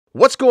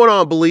What's going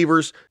on,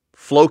 believers?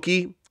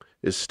 Floki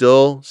is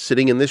still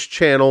sitting in this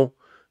channel.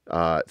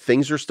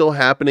 Things are still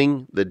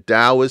happening. The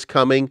Dow is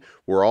coming.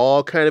 We're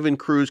all kind of in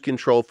cruise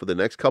control for the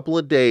next couple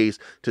of days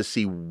to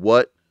see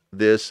what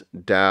this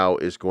Dow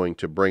is going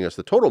to bring us.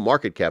 The total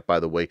market cap, by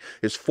the way,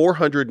 is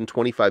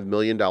 $425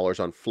 million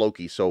on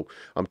Floki. So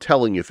I'm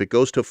telling you, if it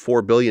goes to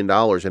 $4 billion,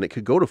 and it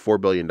could go to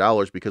 $4 billion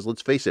because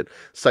let's face it,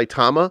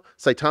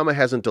 Saitama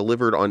hasn't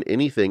delivered on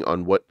anything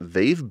on what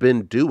they've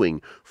been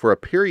doing for a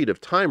period of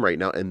time right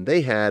now, and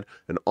they had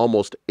an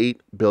almost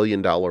 $8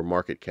 billion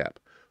market cap.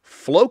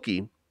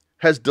 Floki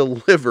has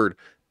delivered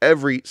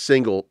every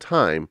single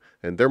time,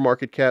 and their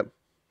market cap,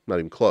 not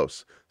even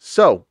close.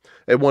 So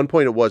at one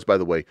point it was, by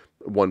the way,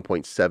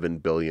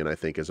 1.7 billion, I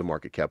think, is a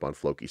market cap on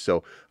Floki.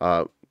 So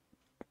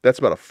that's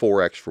about a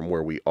 4x from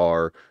where we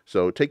are.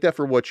 So take that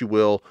for what you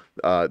will.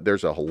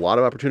 There's a lot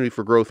of opportunity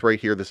for growth right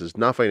here. This is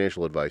not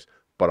financial advice,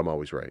 but I'm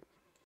always right.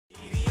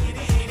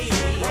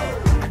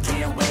 I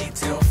can't wait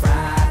till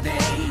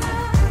Friday.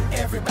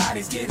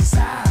 Everybody's getting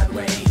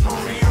sideways.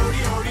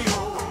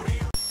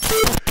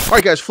 All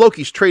right, guys,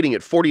 Floki's trading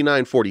at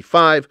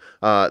 49.45.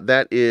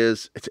 That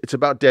is, it's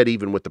about dead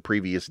even with the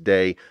previous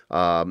day.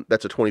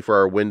 That's a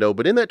 24-hour window.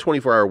 But in that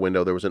 24-hour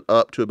window, there was an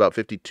up to about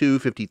 52,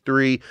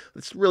 53.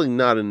 That's really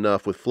not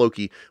enough with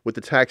Floki. With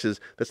the taxes,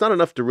 that's not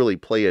enough to really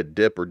play a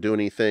dip or do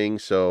anything.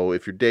 So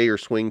if you're day or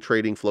swing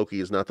trading, Floki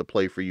is not the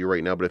play for you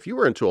right now. But if you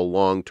were into a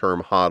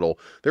long-term hodl,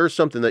 there is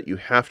something that you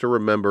have to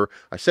remember.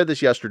 I said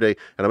this yesterday,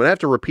 and I'm going to have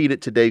to repeat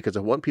it today because I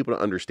want people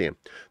to understand.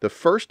 The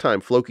first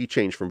time Floki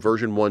changed from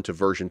version 1 to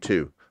version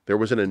 2, there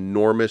was an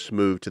enormous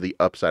move to the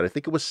upside. I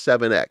think it was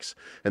 7x,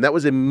 and that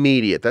was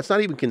immediate. That's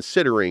not even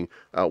considering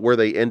where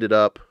they ended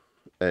up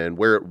and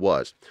where it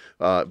was.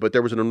 But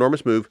there was an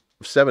enormous move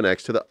of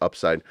 7x to the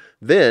upside.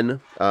 Then,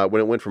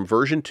 when it went from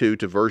version 2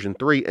 to version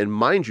 3, and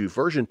mind you,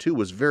 version 2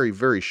 was very,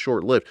 very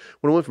short-lived.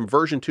 When it went from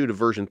version 2 to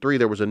version 3,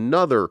 there was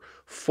another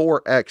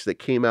 4x that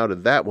came out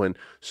of that one.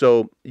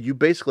 So you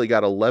basically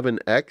got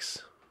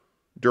 11x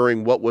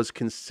during what was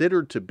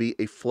considered to be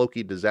a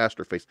Floki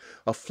disaster phase.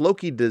 A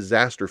Floki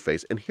disaster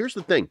phase. And here's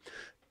the thing.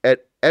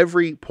 At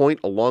every point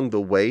along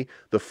the way,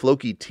 the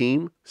Floki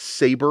team,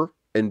 Saber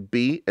and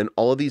B, and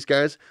all of these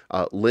guys,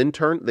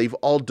 Lintern, they've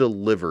all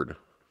delivered.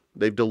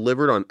 They've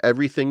delivered on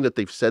everything that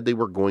they've said they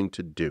were going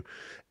to do.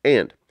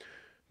 And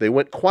they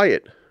went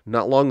quiet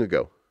not long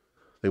ago.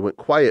 They went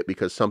quiet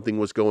because something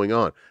was going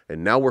on.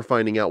 And now we're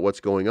finding out what's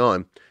going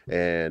on.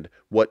 And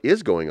what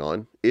is going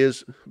on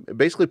is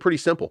basically pretty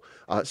simple.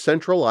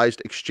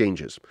 Centralized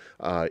exchanges.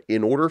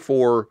 In order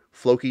for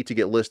Floki to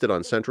get listed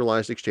on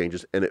centralized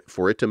exchanges and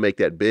for it to make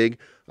that big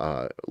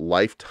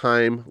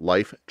lifetime,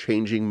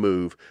 life-changing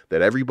move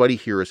that everybody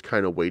here is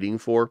kind of waiting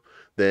for,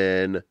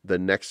 then the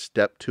next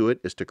step to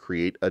it is to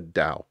create a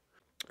DAO.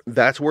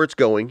 That's where it's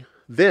going.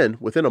 Then,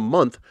 within a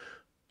month,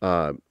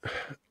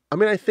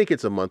 I think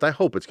it's a month. I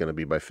hope it's going to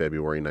be by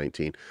February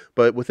 19.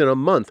 But within a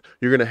month,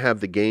 you're going to have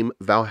the game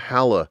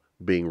Valhalla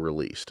being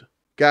released.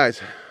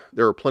 Guys,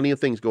 there are plenty of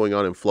things going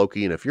on in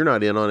Floki, and if you're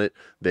not in on it,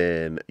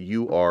 then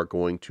you are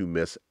going to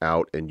miss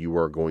out and you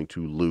are going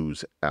to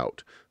lose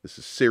out. This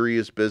is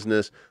serious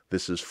business.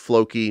 This is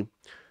Floki.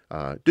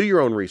 Do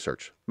your own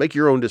research. Make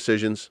your own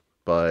decisions.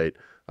 But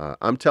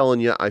I'm telling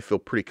you, I feel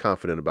pretty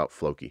confident about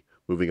Floki.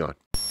 Moving on.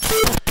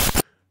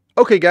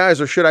 Okay, guys,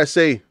 or should I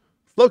say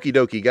Floki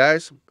dokie,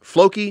 guys.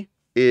 Floki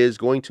is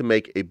going to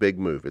make a big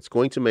move. It's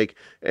going to make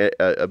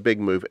a big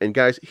move. And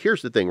guys,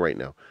 here's the thing right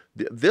now.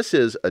 This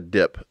is a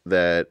dip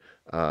that,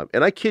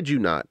 and I kid you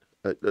not,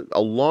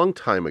 a long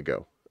time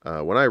ago,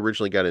 when I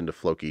originally got into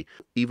Floki,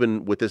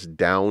 even with this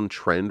down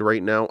trend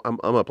right now, I'm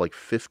up like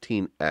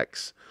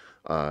 15x.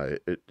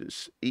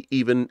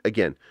 Even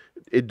again,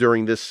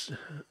 during this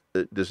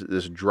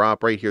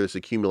drop right here, this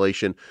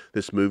accumulation,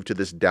 this move to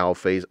this Dow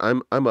phase,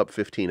 I'm up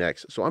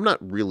 15x. So I'm not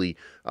really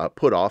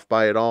put off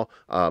by it all.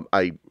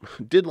 I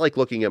did like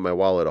looking at my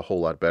wallet a whole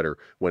lot better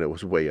when it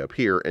was way up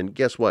here. And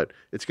guess what?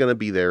 It's going to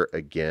be there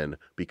again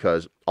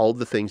because all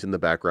the things in the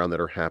background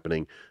that are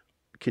happening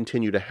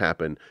continue to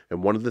happen.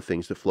 And one of the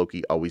things that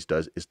Floki always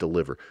does is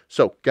deliver.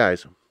 So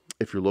guys,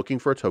 if you're looking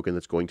for a token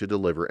that's going to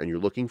deliver and you're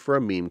looking for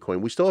a meme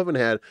coin, we still haven't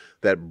had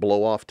that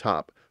blow off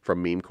top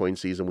from meme coin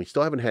season. We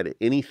still haven't had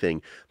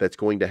anything that's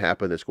going to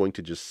happen that's going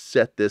to just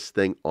set this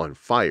thing on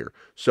fire.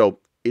 So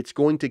it's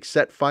going to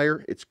set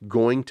fire. It's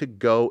going to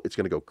go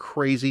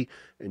crazy,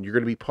 and you're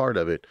going to be part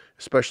of it,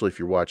 especially if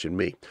you're watching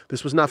me.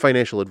 This was not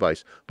financial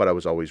advice, but I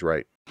was always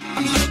right.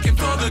 I'm looking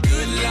for the good.